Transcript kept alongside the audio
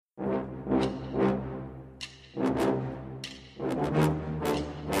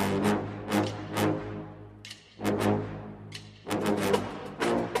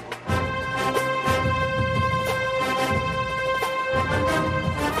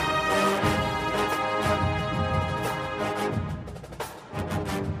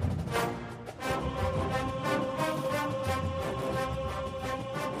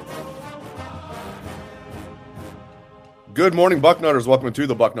Good morning, Bucknutters. Welcome to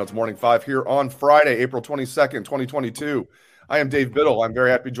the Bucknuts Morning Five here on Friday, April 22nd, 2022. I am Dave Biddle. I'm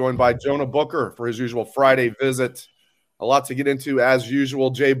very happy joined by Jonah Booker for his usual Friday visit. A lot to get into as usual,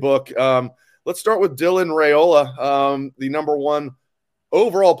 Jay Book. Let's start with Dylan Raiola, the number one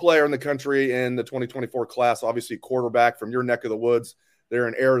overall player in the country in the 2024 class, obviously quarterback from your neck of the woods there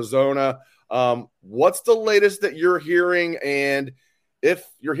in Arizona. What's the latest that you're hearing? And if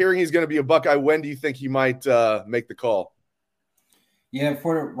you're hearing he's going to be a Buckeye, when do you think he might make the call? Yeah,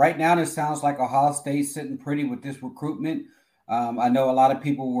 for right now, it sounds like Ohio State's sitting pretty with this recruitment. I know a lot of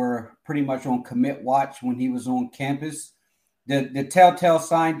people were pretty much on commit watch when he was on campus. The telltale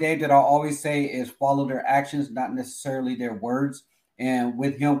sign, Dave, that I always say is follow their actions, not necessarily their words. And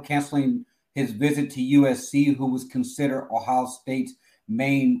with him canceling his visit to USC, who was considered Ohio State's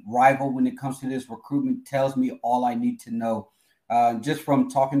main rival when it comes to this recruitment, tells me all I need to know. Just from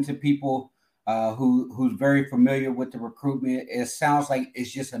talking to people who's very familiar with the recruitment, it sounds like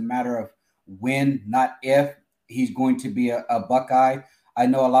it's just a matter of when, not if, he's going to be a Buckeye. I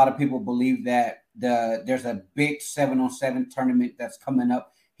know a lot of people believe that there's a big 7-on-7 tournament that's coming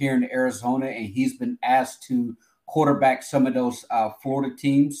up here in Arizona, and he's been asked to quarterback some of those Florida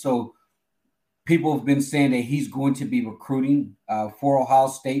teams. So people have been saying that he's going to be recruiting for Ohio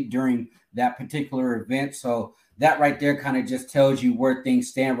State during that particular event. So that right there kind of just tells you where things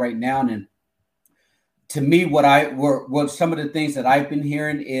stand right now. And to me, what some of the things that I've been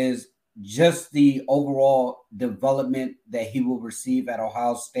hearing is just the overall development that he will receive at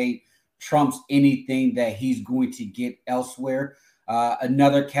Ohio State trumps anything that he's going to get elsewhere.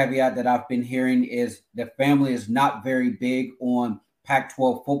 Another caveat that I've been hearing is the family is not very big on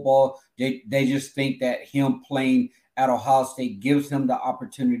Pac-12 football. They just think that him playing at Ohio State gives him the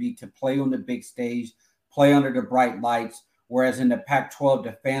opportunity to play on the big stage, play under the bright lights, whereas in the Pac-12,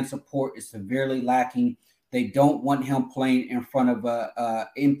 the fan support is severely lacking. They don't want him playing in front of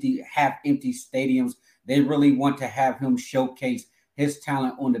half-empty stadiums. They really want to have him showcase his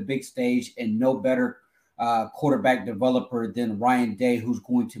talent on the big stage, and no better quarterback developer than Ryan Day, who's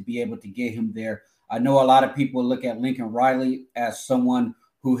going to be able to get him there. I know a lot of people look at Lincoln Riley as someone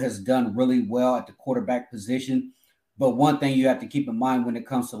who has done really well at the quarterback position, but one thing you have to keep in mind when it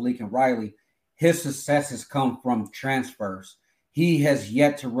comes to Lincoln Riley, his success has come from transfers. He has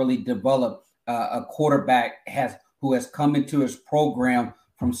yet to really develop a quarterback who has come into his program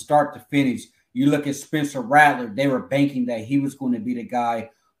from start to finish. You look at Spencer Rattler, they were banking that he was going to be the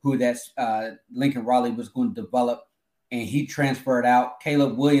guy who Lincoln Riley was going to develop, and he transferred out.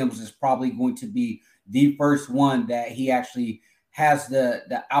 Caleb Williams is probably going to be the first one that he actually has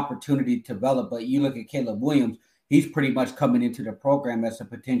the opportunity to develop. But you look at Caleb Williams, he's pretty much coming into the program as a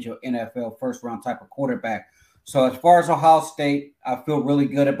potential NFL first-round type of quarterback. So as far as Ohio State, I feel really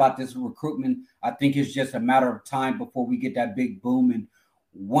good about this recruitment. I think it's just a matter of time before we get that big boom. And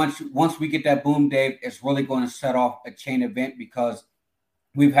once we get that boom, Dave, it's really going to set off a chain event because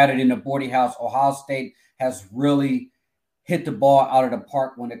we've had it in the Bordy House. Ohio State has really hit the ball out of the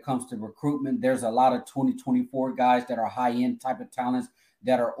park when it comes to recruitment. There's a lot of 2024 guys that are high-end type of talents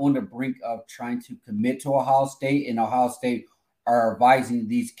that are on the brink of trying to commit to Ohio State, and Ohio State are advising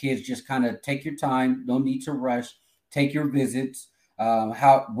these kids just kind of take your time, no need to rush, take your visits.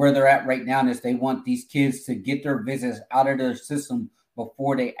 Where they're at right now is they want these kids to get their visits out of their system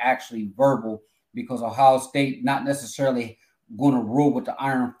before they actually verbal, because Ohio State not necessarily going to rule with the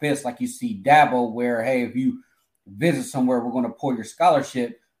iron fist like you see Dabo, where, hey, if you visit somewhere, we're going to pull your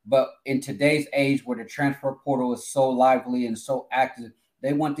scholarship. But in today's age where the transfer portal is so lively and so active,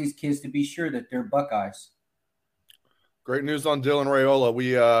 they want these kids to be sure that they're Buckeyes. Great news on Dylan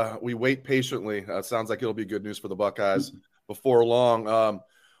Raiola. We wait patiently. Sounds like it'll be good news for the Buckeyes before long.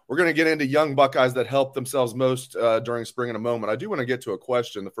 We're going to get into young Buckeyes that helped themselves most during spring in a moment. I do want to get to a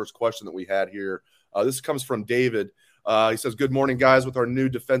question, the first question that we had here. This comes from David. He says, good morning, guys. With our new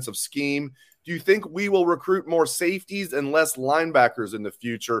defensive scheme, do you think we will recruit more safeties and less linebackers in the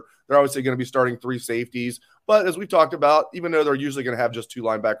future? They're obviously going to be starting 3 safeties. But as we talked about, even though they're usually going to have just 2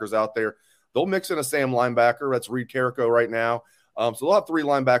 linebackers out there, they'll mix in a Sam linebacker. That's Reed Carrico right now. So they'll have 3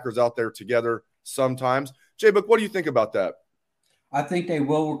 linebackers out there together sometimes. J-Book, what do you think about that? I think they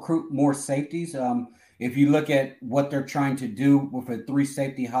will recruit more safeties. If you look at what they're trying to do with a 3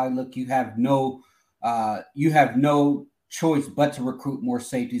 safety high look, you have no choice but to recruit more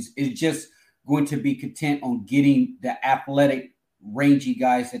safeties. It's just going to be content on getting the athletic, rangy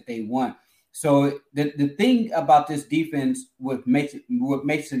guys that they want. So the thing about this defense, what makes it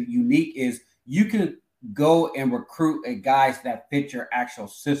unique is you can go and recruit a guys that fit your actual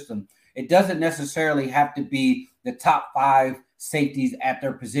system. It doesn't necessarily have to be the top 5 safeties at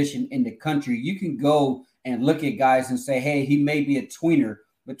their position in the country. You can go and look at guys and say, hey, he may be a tweener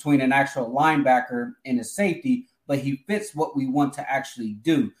between an actual linebacker and a safety, but he fits what we want to actually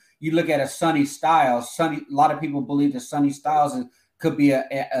do. You look at a Sonny Styles. A lot of people believe that Sonny Styles could be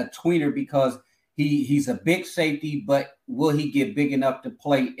a tweener because he's a big safety, but will he get big enough to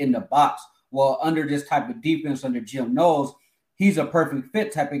play in the box? Well, under this type of defense, under Jim Knowles, he's a perfect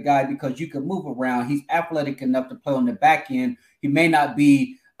fit type of guy because you can move around. He's athletic enough to play on the back end. He may not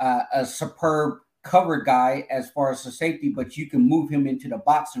be a superb cover guy as far as the safety, but you can move him into the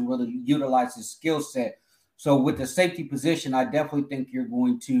box and really utilize his skill set. So with the safety position, I definitely think you're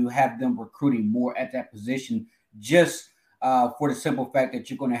going to have them recruiting more at that position just for the simple fact that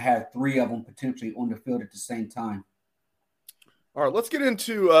you're going to have 3 of them potentially on the field at the same time. All right, let's get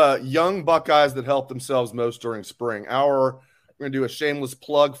into young Buckeyes that helped themselves most during spring. We're going to do a shameless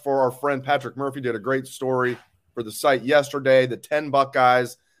plug for our friend Patrick Murphy. Did a great story for the site yesterday, the 10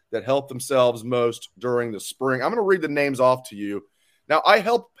 Buckeyes that helped themselves most during the spring. I'm going to read the names off to you. Now, I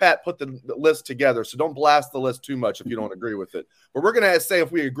helped Pat put the list together, so don't blast the list too much if you don't agree with it. But we're going to say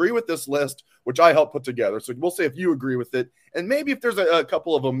if we agree with this list, which I helped put together. So we'll say if you agree with it. And maybe if there's a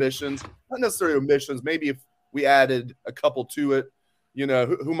couple of omissions, not necessarily omissions, maybe if we added a couple to it,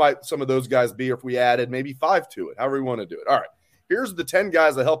 who might some of those guys be if we added maybe 5 to it, however you want to do it. All right, here's the 10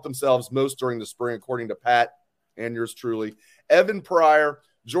 guys that helped themselves most during the spring, according to Pat and yours truly. Evan Pryor,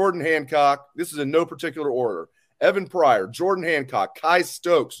 Jordan Hancock. This is in no particular order. Evan Pryor, Jordan Hancock, Kai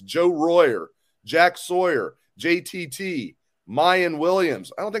Stokes, Joe Royer, Jack Sawyer, JTT, Mayan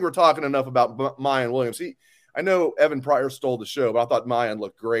Williams. I don't think we're talking enough about Mayan Williams. I know Evan Pryor stole the show, but I thought Mayan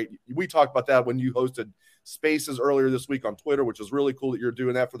looked great. We talked about that when you hosted Spaces earlier this week on Twitter, which is really cool that you're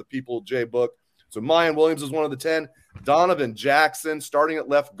doing that for the people, J Book. So Mayan Williams is one of the 10. Donovan Jackson starting at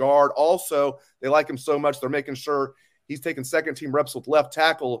left guard. Also, they like him so much, they're making sure he's taking second-team reps with left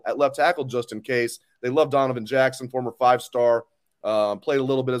tackle just in case. They love Donovan Jackson, former 5-star, played a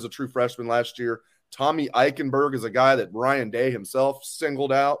little bit as a true freshman last year. Tommy Eichenberg is a guy that Ryan Day himself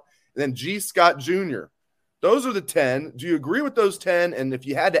singled out. And then G. Scott Jr. Those are the 10. Do you agree with those 10? And if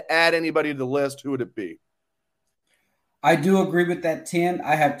you had to add anybody to the list, who would it be? I do agree with that 10.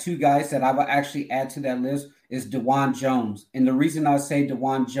 I have 2 guys that I will actually add to that list is DeJuan Jones. And the reason I say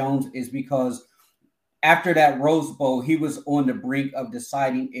DeJuan Jones is because after that Rose Bowl, he was on the brink of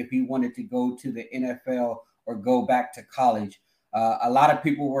deciding if he wanted to go to the NFL or go back to college. A lot of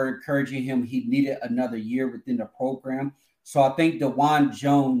people were encouraging him. He needed another year within the program. So I think DeJuan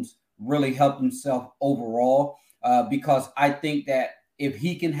Jones really helped himself overall because I think that if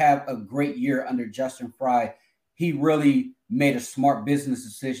he can have a great year under Justin Fry, he really made a smart business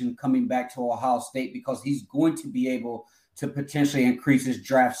decision coming back to Ohio State because he's going to be able to potentially increase his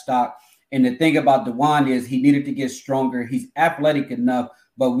draft stock. And the thing about DeJuan is he needed to get stronger. He's athletic enough,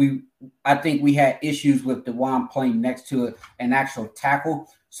 but I think we had issues with DeJuan playing next to an actual tackle.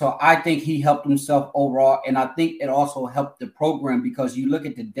 So I think he helped himself overall. And I think it also helped the program because you look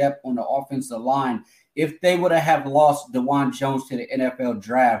at the depth on the offensive line. If they would have lost DeJuan Jones to the NFL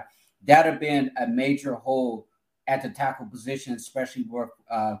draft, that would have been a major hole at the tackle position, especially with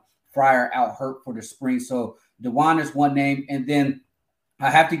Fryer out hurt for the spring. So DeJuan is one name. And then I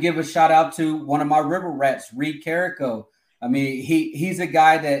have to give a shout out to one of my River Rats, Reed Carrico. I mean, he's a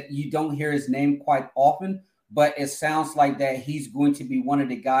guy that you don't hear his name quite often, but it sounds like that he's going to be one of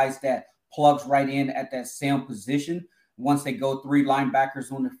the guys that plugs right in at that same position once they go 3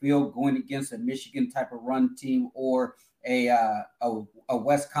 linebackers on the field going against a Michigan type of run team or a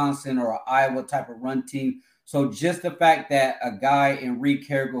Wisconsin or an Iowa type of run team. So just the fact that a guy in Reed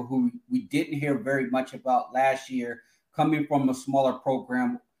Carrico, who we didn't hear very much about last year, coming from a smaller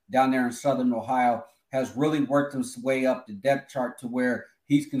program down there in Southern Ohio, has really worked his way up the depth chart to where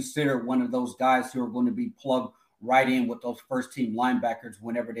he's considered one of those guys who are going to be plugged right in with those first-team linebackers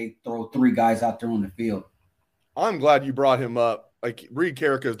whenever they throw 3 guys out there on the field. I'm glad you brought him up. Like, Reed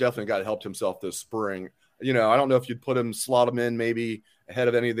Carrico has definitely got to help himself this spring. I don't know if you'd slot him in maybe ahead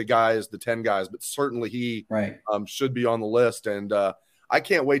of any of the guys, the 10 guys, but certainly he should be on the list. And I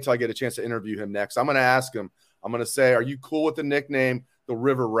can't wait till I get a chance to interview him next. I'm going to ask him, I'm going to say, are you cool with the nickname, the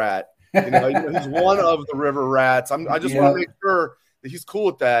River Rat? He's one of the River Rats. I just want to make sure that he's cool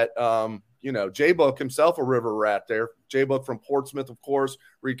with that. J-Book himself a river rat there. J-Book from Portsmouth, of course.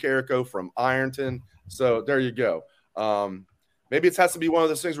 Reed Carrico from Ironton. So there you go. Maybe it has to be one of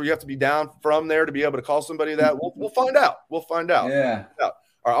those things where you have to be down from there to be able to call somebody that. We'll find out. Yeah. All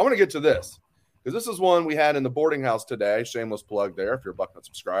right, I want to get to this because this is one we had in the boarding house today. Shameless plug there. If you're a Bucknut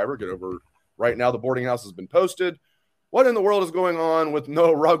subscriber, get over right now. The boarding house has been posted. What in the world is going on with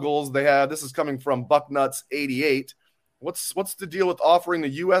Noah Ruggles? This is coming from Bucknuts 88. What's the deal with offering the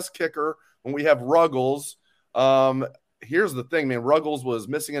U.S. kicker when we have Ruggles? Here's the thing, man. Ruggles was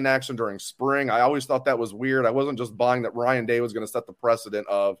missing in action during spring. I always thought that was weird. I wasn't just buying that Ryan Day was going to set the precedent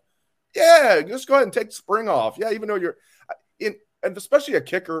of, just go ahead and take spring off. Yeah, even though you're in, and especially a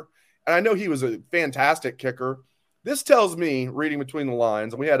kicker. And I know he was a fantastic kicker. This tells me, reading between the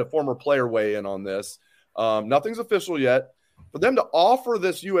lines, and we had a former player weigh in on this. Nothing's official yet. For them to offer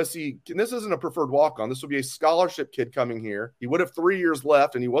this USC, and this isn't a preferred walk-on. This would be a scholarship kid coming here. He would have 3 years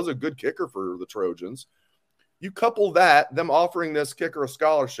left, and he was a good kicker for the Trojans. You couple that, them offering this kicker a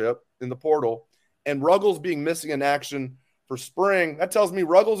scholarship in the portal, and Ruggles being missing in action for spring, that tells me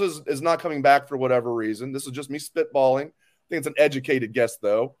Ruggles is not coming back for whatever reason. This is just me spitballing. I think it's an educated guess,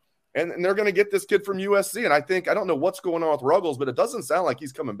 though. And they're going to get this kid from USC. And I don't know what's going on with Ruggles, but it doesn't sound like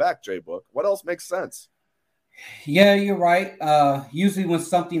he's coming back, J-Book. What else makes sense? Yeah, you're right. Usually when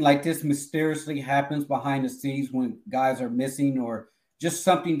something like this mysteriously happens behind the scenes, when guys are missing or just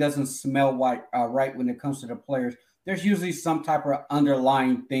something doesn't smell right when it comes to the players, there's usually some type of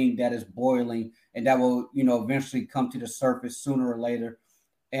underlying thing that is boiling and that will, eventually come to the surface sooner or later.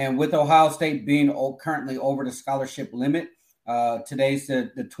 And with Ohio State being currently over the scholarship limit, today's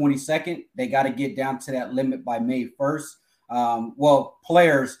the 22nd. They got to get down to that limit by May 1st.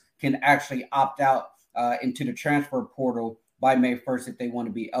 Players can actually opt out into the transfer portal by May 1st if they want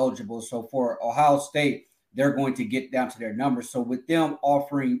to be eligible. So for Ohio State, they're going to get down to their numbers. So with them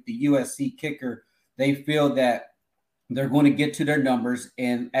offering the USC kicker, they feel that they're going to get to their numbers.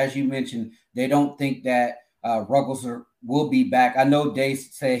 And as you mentioned, they don't think that Ruggles will be back. I know they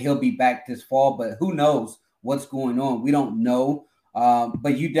say he'll be back this fall, but who knows what's going on? We don't know.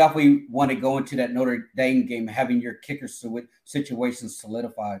 But you definitely want to go into that Notre Dame game having your kicker situation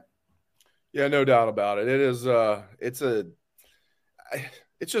solidified. Yeah, no doubt about it. It is.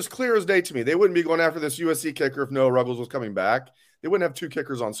 It's just clear as day to me. They wouldn't be going after this USC kicker if Noah Ruggles was coming back. They wouldn't have 2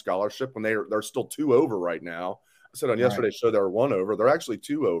 kickers on scholarship when they're still 2 over right now. I said on yesterday's show they were 1 over. They're actually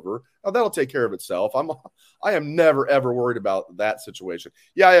 2 over. Now that'll take care of itself. I am never ever worried about that situation.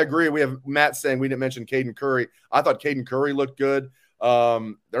 Yeah, I agree. We have Matt saying we didn't mention Caden Curry. I thought Caden Curry looked good.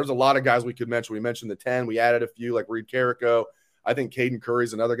 There's a lot of guys we could mention. We mentioned the 10. We added a few like Reed Carrico. I think Caden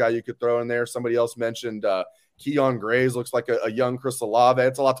Curry's another guy you could throw in there. Somebody else mentioned Keon Grays looks like a young Chris Olave.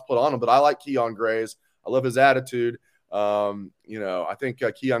 It's a lot to put on him, but I like Keon Grays. I love his attitude. I think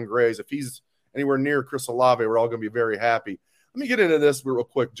Keon Grays, if he's anywhere near Chris Olave, we're all going to be very happy. Let me get into this real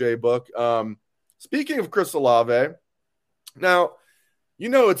quick, J-Book. Speaking of Chris Olave, now,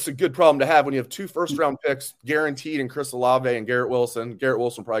 it's a good problem to have when you have 2 first-round picks guaranteed in Chris Olave and Garrett Wilson. Garrett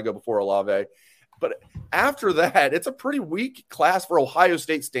Wilson will probably go before Olave. But after that, it's a pretty weak class for Ohio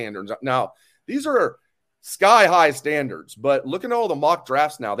State standards. Now, these are sky-high standards, but looking at all the mock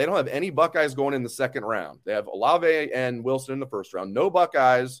drafts now, they don't have any Buckeyes going in the second round. They have Olave and Wilson in the first round. No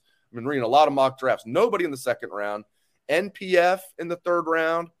Buckeyes. I've been reading a lot of mock drafts. Nobody in the second round. NPF in the third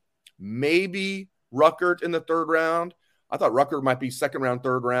round. Maybe Ruckert in the third round. I thought Ruckert might be second round,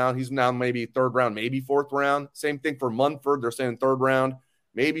 third round. He's now maybe third round, maybe fourth round. Same thing for Munford. They're saying third round,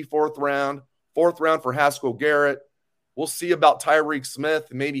 maybe fourth round. Fourth round for Haskell Garrett. We'll see about Tyreek Smith,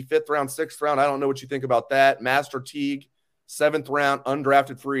 maybe fifth round, sixth round. I don't know what you think about that. Master Teague, seventh round,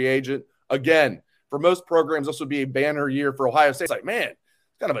 undrafted free agent. Again, for most programs, this would be a banner year for Ohio State. It's like, man,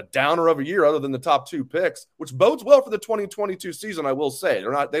 it's kind of a downer of a year other than the top 2 picks, which bodes well for the 2022 season, I will say.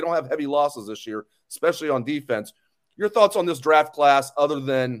 They don't have heavy losses this year, especially on defense. Your thoughts on this draft class other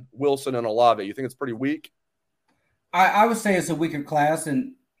than Wilson and Olave? You think it's pretty weak? I would say it's a weaker class,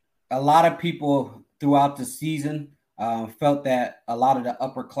 and a lot of people throughout the season felt that a lot of the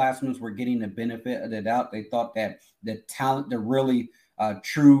upperclassmen were getting the benefit of the doubt. They thought that the talent, the really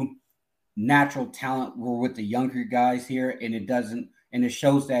true natural talent were with the younger guys here, and it doesn't. And it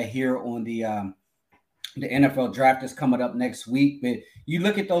shows that here on the NFL draft that's coming up next week. But you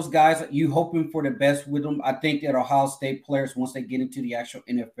look at those guys, you hoping for the best with them. I think that Ohio State players, once they get into the actual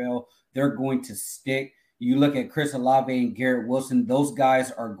NFL, they're going to stick. You look at Chris Olave and Garrett Wilson; those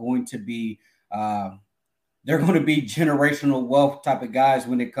guys are going to be they're going to be generational wealth type of guys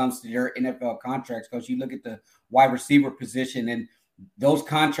when it comes to their NFL contracts. Because you look at the wide receiver position and those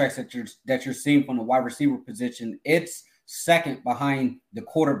contracts that you're seeing from the wide receiver position, it's second behind the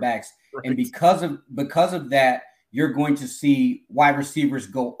quarterbacks Right. And because of that, you're going to see wide receivers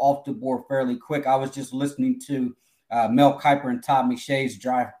go off the board fairly quick. I was just listening to Mel Kiper and Todd McShay's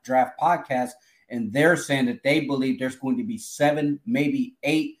draft podcast, and they're saying that they believe there's going to be 7, maybe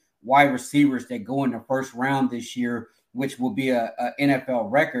 8 wide receivers that go in the first round this year, which will be a NFL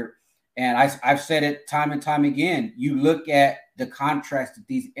record. And I've said it time and time again. You look at the contracts that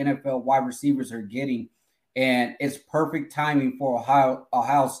these NFL wide receivers are getting, and it's perfect timing for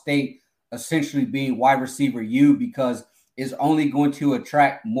Ohio State essentially being wide receiver U, because it's only going to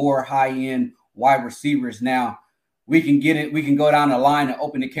attract more high-end wide receivers. Now, we can get it. We can go down the line and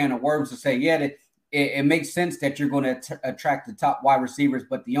open the can of worms and say, yeah, it makes sense that you're going to attract the top wide receivers,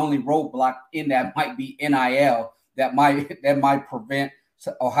 but the only roadblock in that might be NIL that might prevent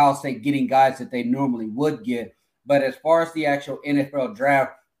Ohio State getting guys that they normally would get. But as far as the actual NFL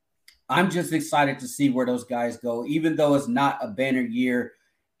draft, I'm just excited to see where those guys go. Even though it's not a banner year,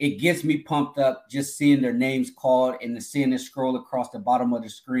 it gets me pumped up just seeing their names called and seeing it scroll across the bottom of the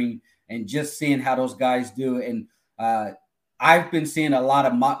screen and just seeing how those guys do. And I've been seeing a lot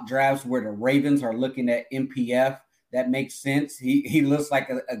of mock drafts where the Ravens are looking at MPF. That makes sense. He looks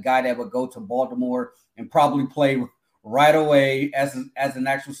like a guy that would go to Baltimore and probably play right away as an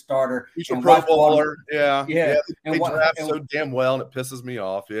actual starter. He's a Pro Bowler. Yeah. They draft so damn well, and it pisses me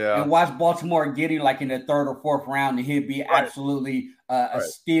off. Yeah. And watch Baltimore getting like in the 3rd or 4th round, and he'd be absolutely a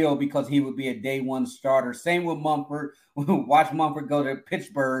steal because he would be a day one starter. Same with Mumford. Watch Mumford go to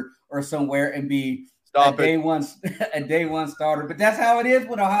Pittsburgh or somewhere and be a day one starter. But that's how it is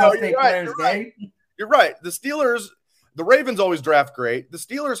with Ohio State players, Dave. You're right. The Ravens always draft great. The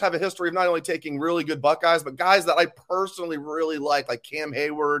Steelers have a history of not only taking really good Buckeyes, but guys that I personally really like Cam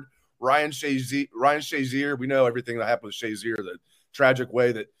Hayward, Ryan Shazier. We know everything that happened with Shazier, the tragic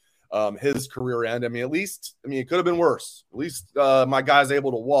way that his career ended. It could have been worse. At least my guy's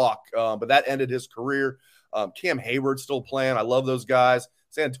able to walk, but that ended his career. Cam Hayward still playing. I love those guys.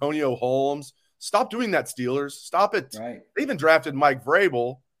 Santonio Holmes. Stop doing that, Steelers. Stop it. Right. They even drafted Mike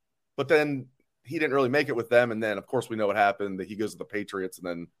Vrabel, but then he didn't really make it with them. And then, of course, we know what happened, that he goes to the Patriots, and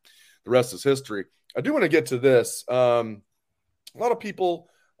then the rest is history. I do want to get to this. A lot of people,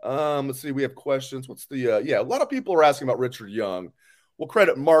 let's see, we have questions. A lot of people are asking about Richard Young. We'll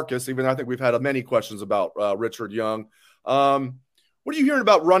credit Marcus, even though I think we've had many questions about Richard Young. What are you hearing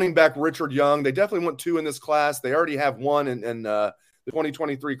about running back Richard Young? They definitely want 2 in this class. They already have 1 in the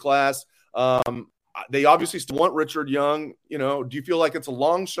 2023 class. They obviously still want Richard Young. Do you feel like it's a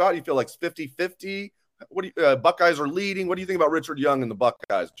long shot? Do you feel like it's 50-50? What do you, Buckeyes are leading? What do you think about Richard Young and the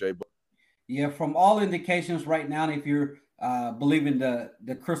Buckeyes, Jay? Yeah, from all indications right now, if you're believing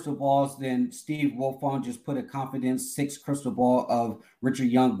the crystal balls, then Steve Wilfong just put a confidence 6 crystal ball of Richard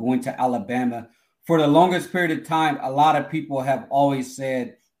Young going to Alabama. For the longest period of time, a lot of people have always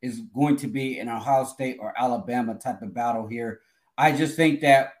said is going to be an Ohio State or Alabama type of battle here. I just think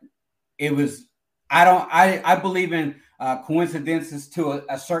that it was – I believe in coincidences to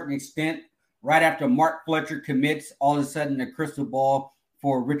a certain extent. Right after Mark Fletcher commits, all of a sudden the crystal ball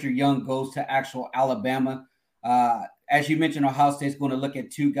for Richard Young goes to actual Alabama. As you mentioned, Ohio State's going to look at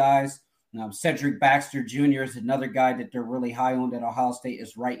 2 guys. Cedric Baxter Jr. is another guy that they're really high on, that Ohio State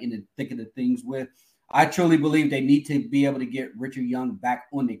is right in the thick of the things with. I truly believe they need to be able to get Richard Young back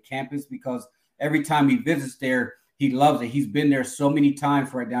on the campus, because every time he visits there, he loves it. He's been there so many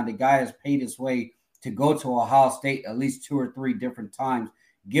times right now. The guy has paid his way to go to Ohio State at least 2 or 3 different times.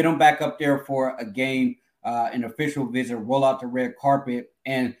 Get him back up there for a game, an official visit, roll out the red carpet,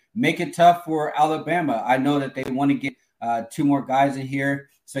 and make it tough for Alabama. I know that they want to get 2 more guys in here,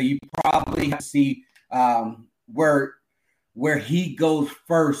 so you probably have to see where he goes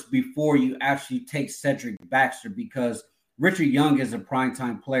first before you actually take Cedric Baxter, because Richard Young is a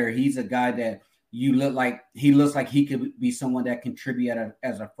primetime player. He's a guy that he looks like he could be someone that contribute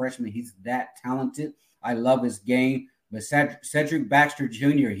as a freshman. He's that talented. I love his game. But Cedric Baxter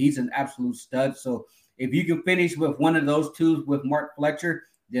Jr., he's an absolute stud. So if you can finish with one of those 2 with Mark Fletcher,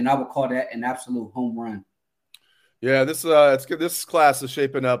 then I would call that an absolute home run. Yeah, it's good. This class is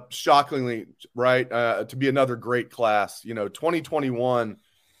shaping up shockingly, right, to be another great class. 2021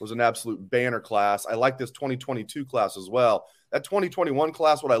 was an absolute banner class. I like this 2022 class as well. That 2021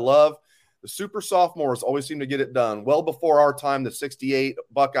 class, what I love, the super sophomores always seem to get it done. Well before our time, the 68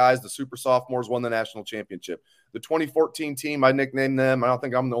 Buckeyes, the super sophomores won the national championship. The 2014 team, I nicknamed them. I don't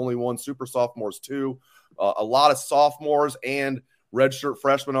think I'm the only one. Super sophomores too. A lot of sophomores and redshirt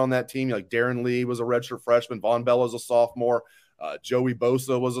freshmen on that team. Like Darren Lee was a redshirt freshman. Von Bell was a sophomore. Joey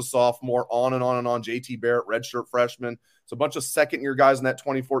Bosa was a sophomore. On and on and on. JT Barrett, redshirt freshman. So a bunch of second-year guys in that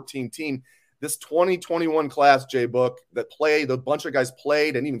 2014 team. this 2021 class, Jay Book, that played, the bunch of guys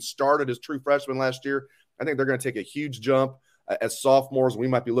played and even started as true freshmen last year, I think they're going to take a huge jump as sophomores. We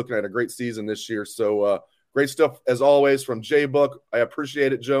might be looking at a great season this year. So great stuff as always from Jay Book. I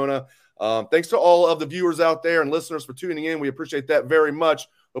appreciate it, Jonah. Thanks to all of the viewers out there and listeners for tuning in. We appreciate that very much.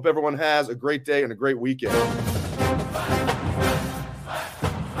 Hope everyone has a great day and a great weekend.